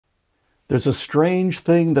There's a strange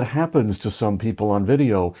thing that happens to some people on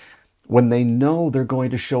video when they know they're going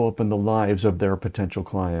to show up in the lives of their potential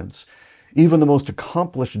clients. Even the most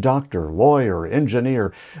accomplished doctor, lawyer,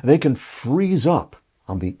 engineer, they can freeze up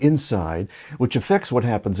on the inside, which affects what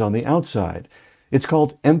happens on the outside. It's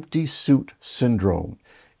called empty suit syndrome.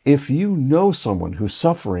 If you know someone who's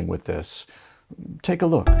suffering with this, take a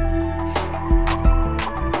look.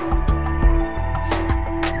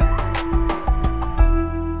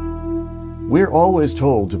 We're always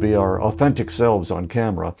told to be our authentic selves on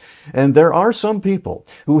camera, and there are some people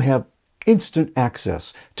who have instant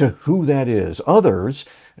access to who that is. Others,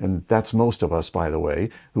 and that's most of us, by the way,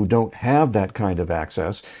 who don't have that kind of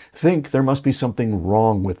access, think there must be something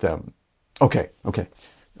wrong with them. Okay,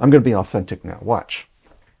 I'm going to be authentic now. Watch.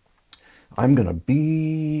 I'm going to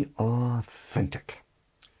be authentic.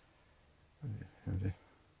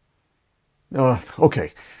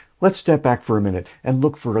 Okay. Let's step back for a minute and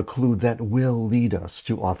look for a clue that will lead us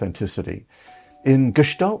to authenticity. In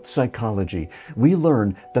Gestalt psychology, we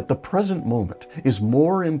learn that the present moment is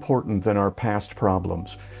more important than our past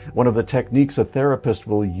problems. One of the techniques a therapist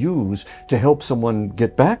will use to help someone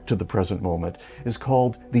get back to the present moment is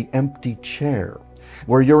called the empty chair,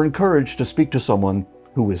 where you're encouraged to speak to someone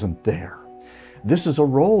who isn't there. This is a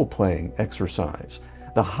role-playing exercise.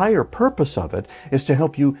 The higher purpose of it is to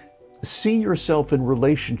help you see yourself in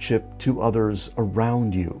relationship to others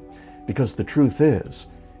around you. Because the truth is,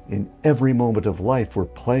 in every moment of life, we're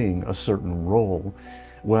playing a certain role.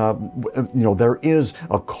 Well, there is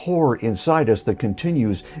a core inside us that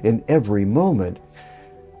continues in every moment,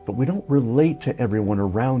 but we don't relate to everyone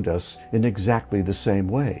around us in exactly the same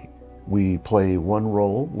way. We play one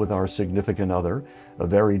role with our significant other, a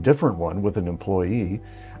very different one with an employee,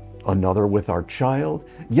 another with our child,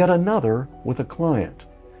 yet another with a client.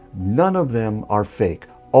 None of them are fake.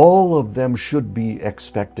 All of them should be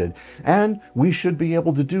expected. And we should be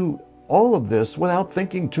able to do all of this without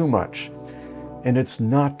thinking too much. And it's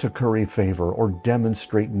not to curry favor or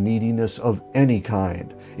demonstrate neediness of any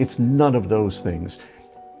kind. It's none of those things.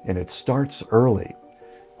 And it starts early.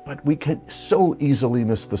 But we can so easily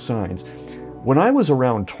miss the signs. When I was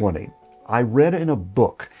around 20, I read in a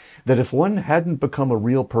book that if one hadn't become a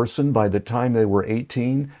real person by the time they were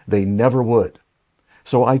 18, they never would.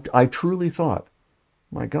 So I truly thought,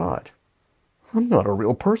 my God, I'm not a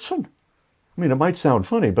real person. I mean, it might sound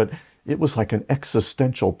funny, but it was like an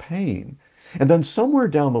existential pain. And then somewhere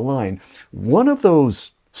down the line, one of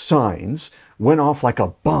those signs went off like a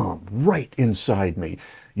bomb right inside me.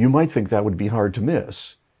 You might think that would be hard to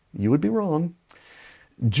miss. You would be wrong.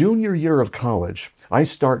 Junior year of college, I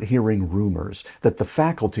start hearing rumors that the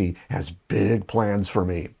faculty has big plans for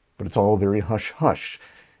me, but it's all very hush-hush.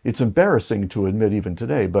 It's embarrassing to admit even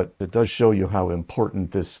today, but it does show you how important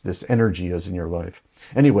this energy is in your life.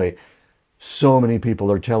 Anyway, so many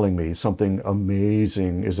people are telling me something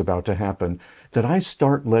amazing is about to happen that I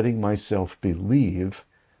start letting myself believe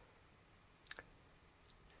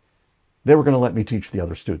they were going to let me teach the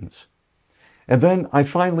other students. And then I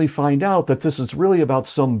finally find out that this is really about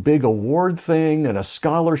some big award thing and a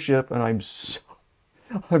scholarship, and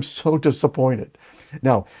I'm so disappointed.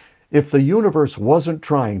 Now, if the universe wasn't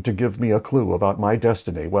trying to give me a clue about my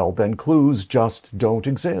destiny, well, then clues just don't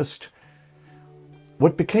exist.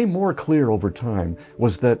 What became more clear over time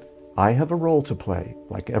was that I have a role to play,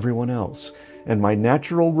 like everyone else, and my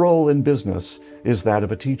natural role in business is that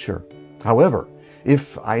of a teacher. However,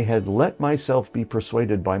 if I had let myself be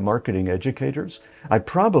persuaded by marketing educators, I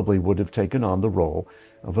probably would have taken on the role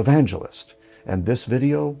of evangelist, and this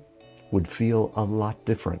video would feel a lot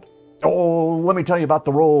different. Oh, let me tell you about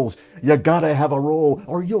the roles. You gotta have a role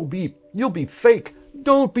or you'll be fake.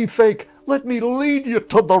 Don't be fake. Let me lead you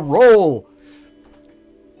to the role.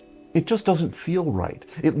 It just doesn't feel right.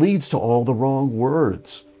 It leads to all the wrong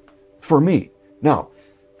words. For me. Now,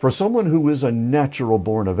 for someone who is a natural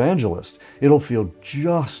born evangelist, it'll feel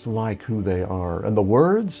just like who they are. And the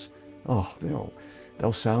words,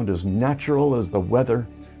 they'll sound as natural as the weather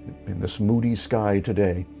in this moody sky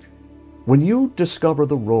today. When you discover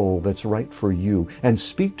the role that's right for you and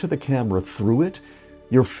speak to the camera through it,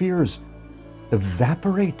 your fears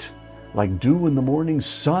evaporate like dew in the morning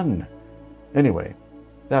sun. Anyway,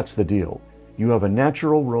 that's the deal. You have a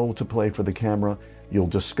natural role to play for the camera. You'll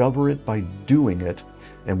discover it by doing it,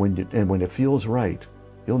 and when it feels right,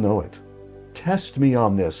 you'll know it. Test me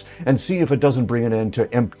on this and see if it doesn't bring an end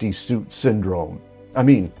to empty suit syndrome. I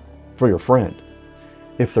mean, for your friend.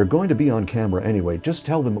 If they're going to be on camera anyway, just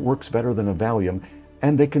tell them it works better than a Valium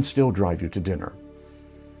and they can still drive you to dinner.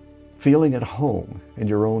 Feeling at home in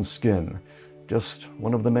your own skin, just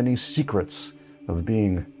one of the many secrets of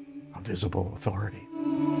being a visible authority.